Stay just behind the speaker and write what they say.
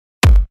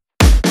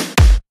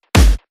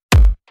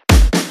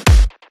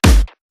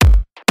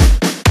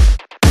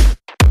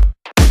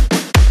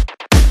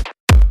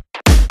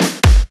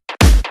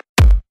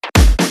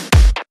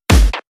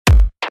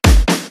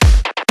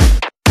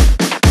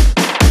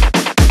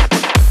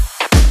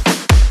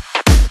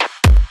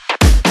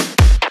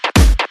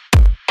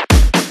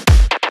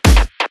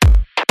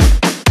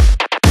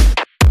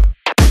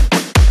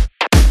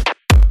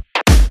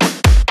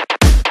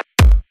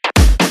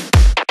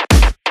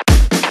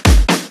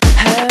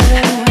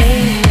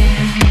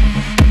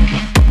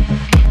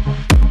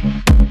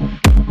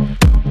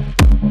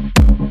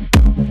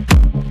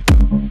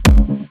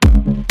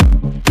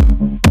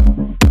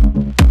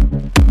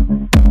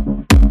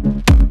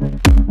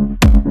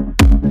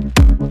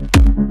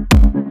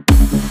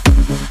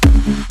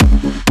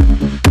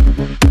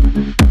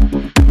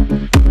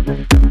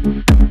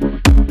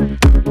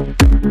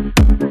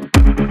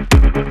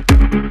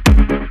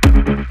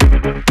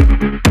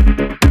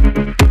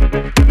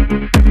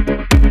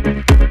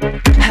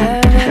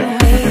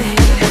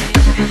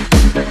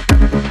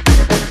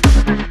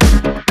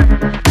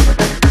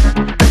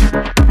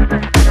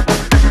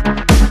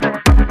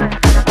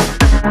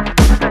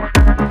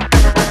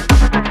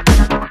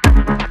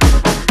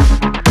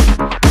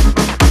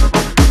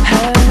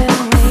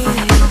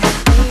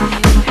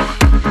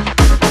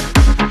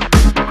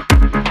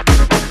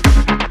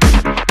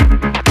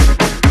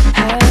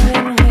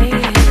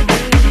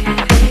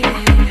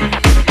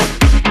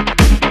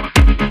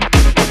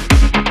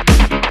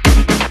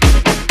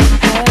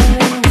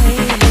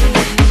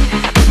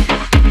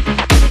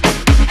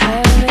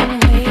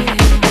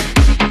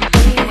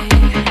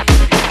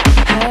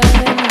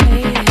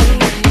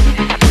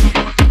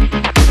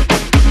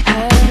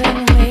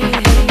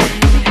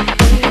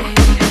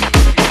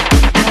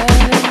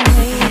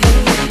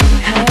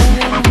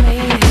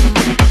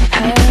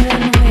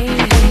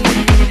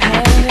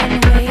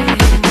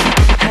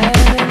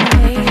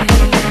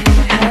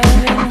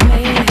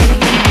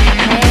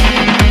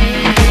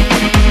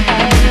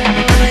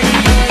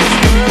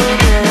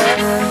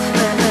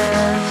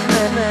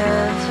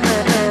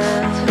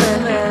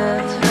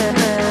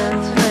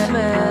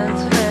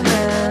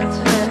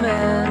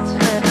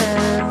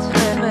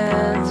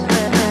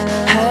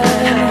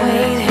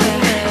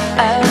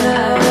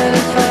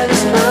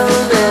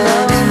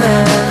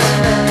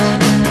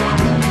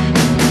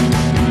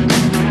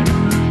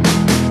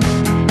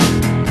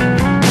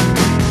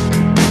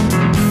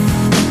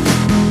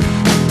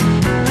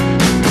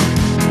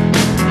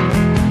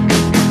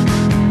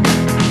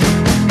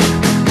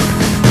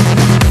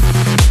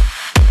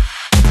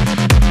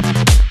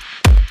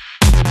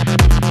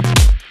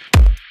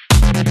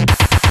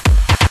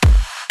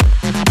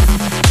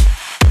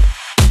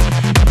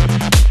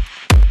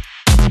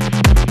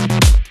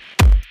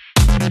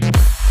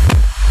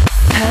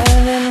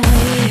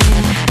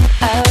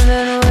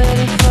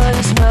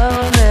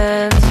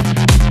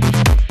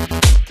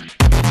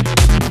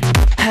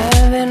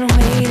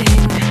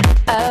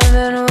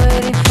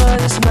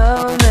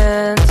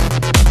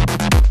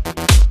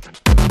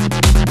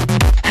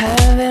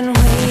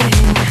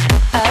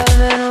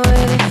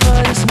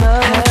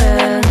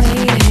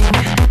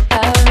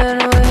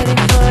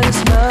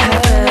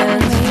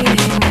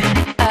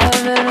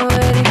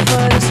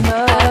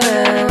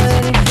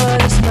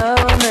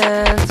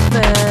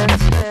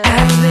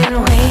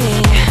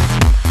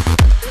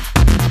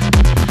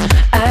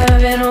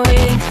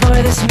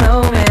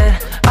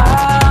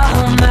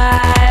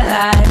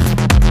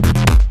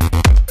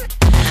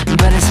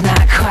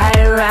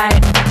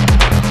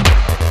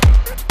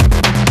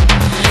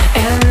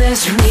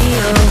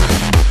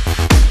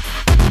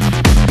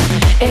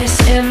It's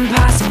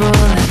impossible,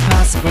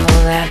 impossible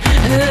that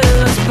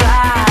who's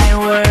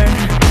byword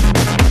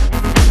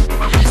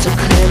so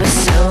clear but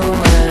so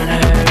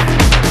unheard.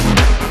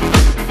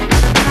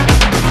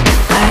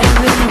 I've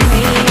been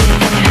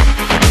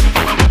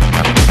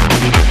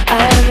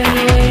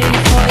waiting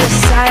for your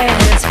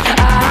silence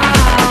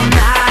all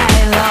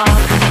night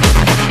long.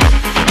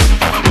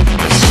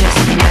 It's just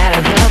a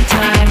matter of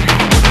time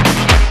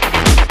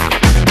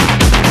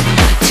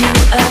to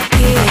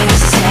appear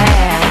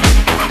sad.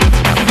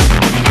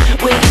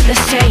 With the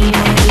same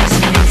is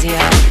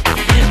easier.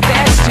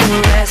 Best to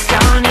rest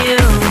on you.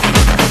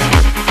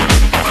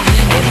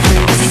 It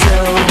feels so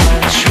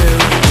untrue.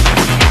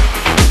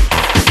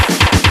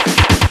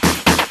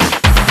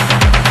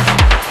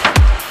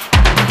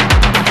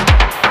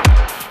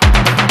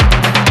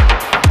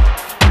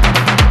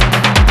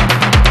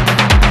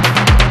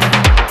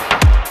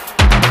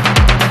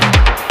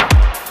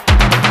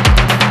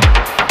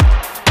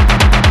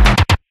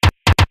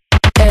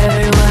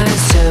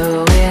 Everyone's so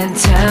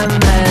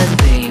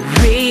intimately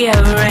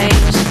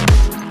rearranged.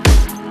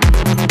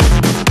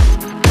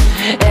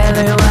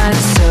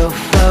 Everyone's so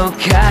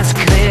focused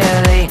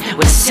clearly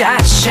with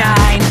such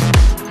shine.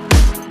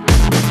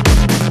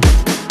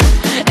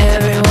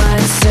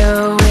 Everyone's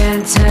so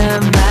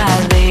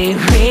intimately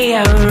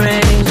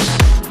rearranged.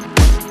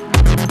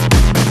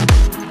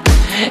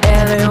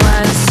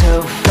 Everyone's so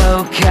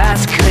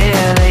focused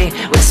clearly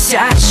with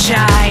such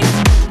shine.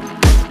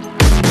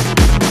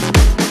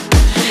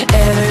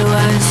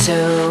 Everyone's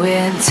so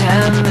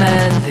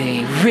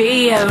intimately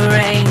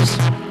rearranged.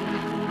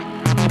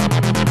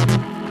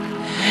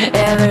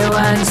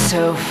 Everyone's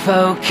so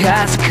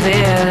focused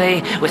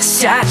clearly with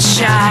such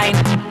shine.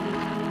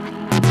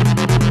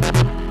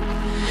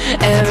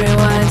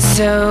 Everyone's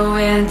so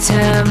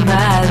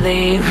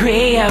intimately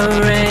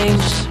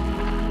rearranged.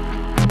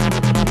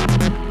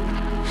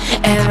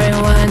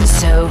 Everyone's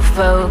so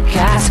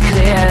focused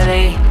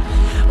clearly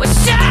with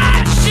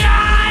such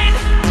shine.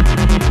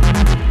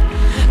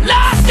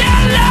 Lost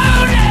and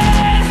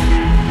loaded,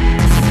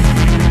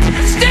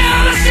 still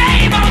the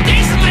same on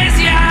these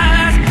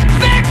glaciers.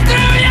 Back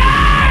through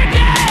your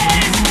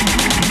days.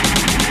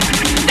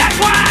 That's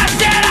why I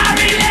said I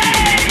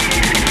relate.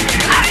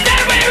 I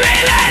said we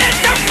relate. It's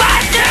so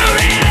fun to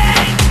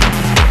relate.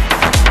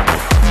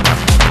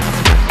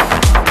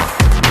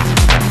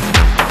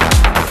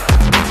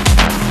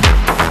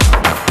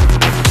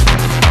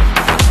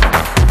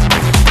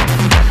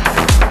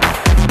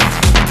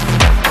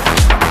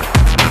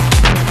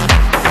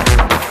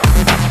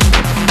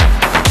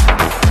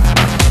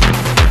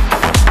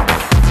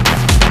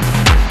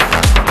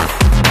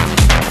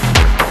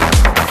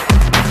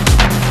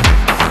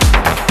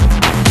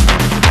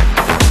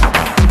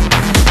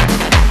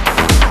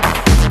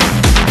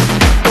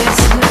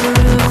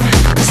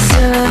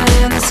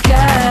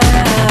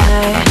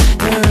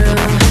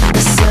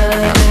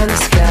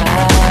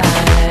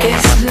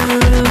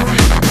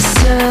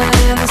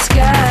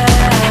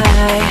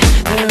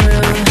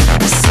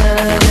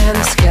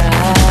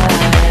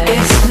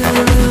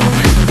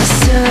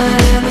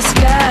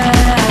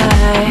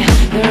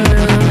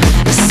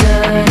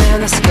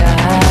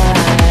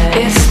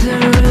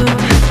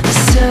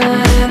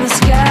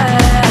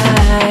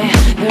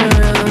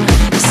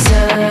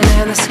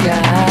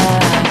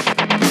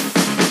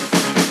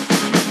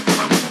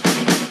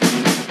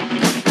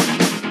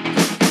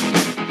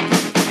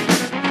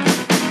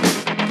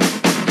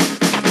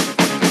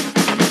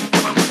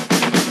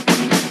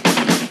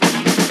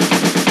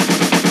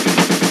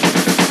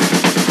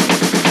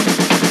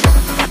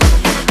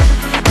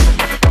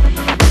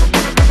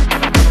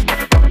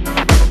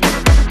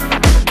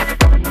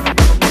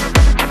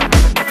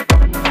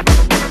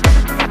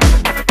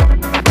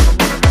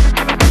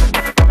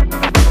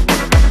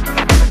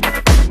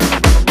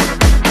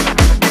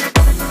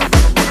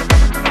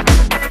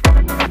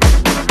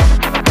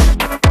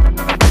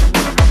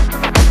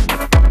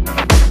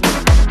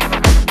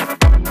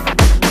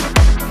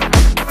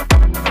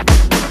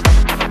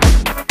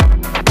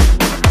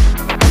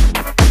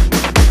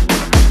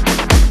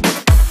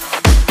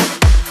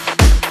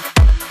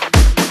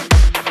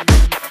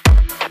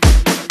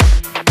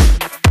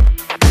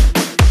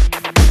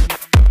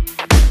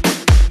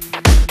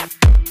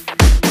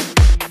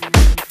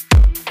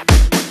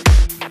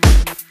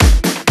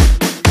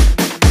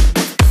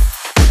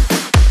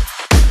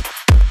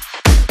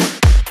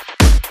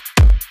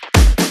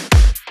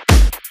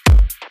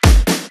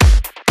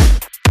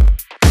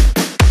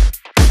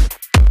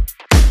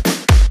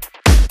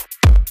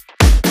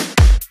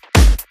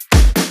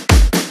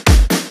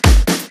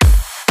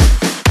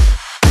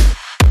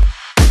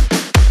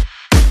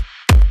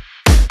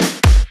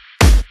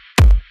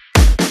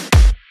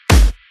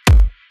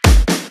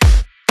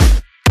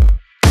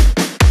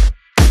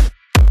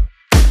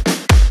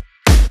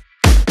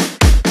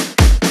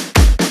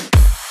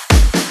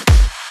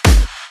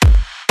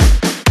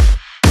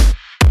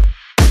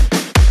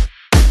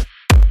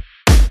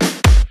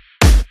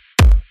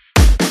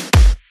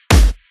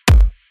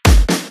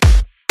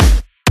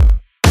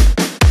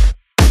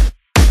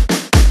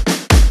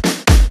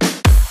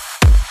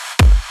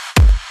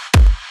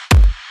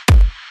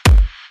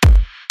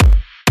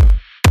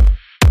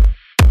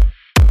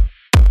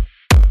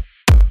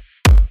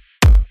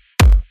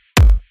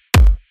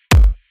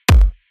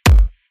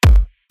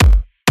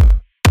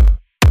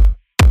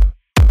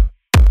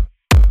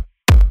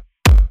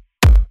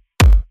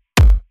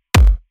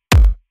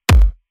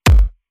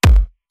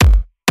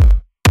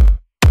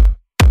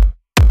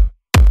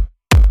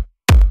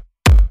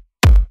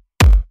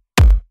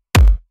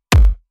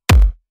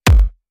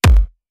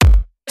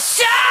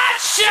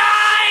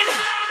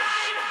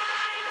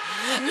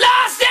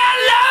 lost and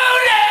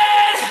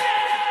loaded.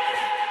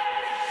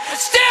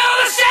 Still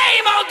the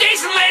same old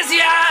decent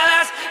lazy eye.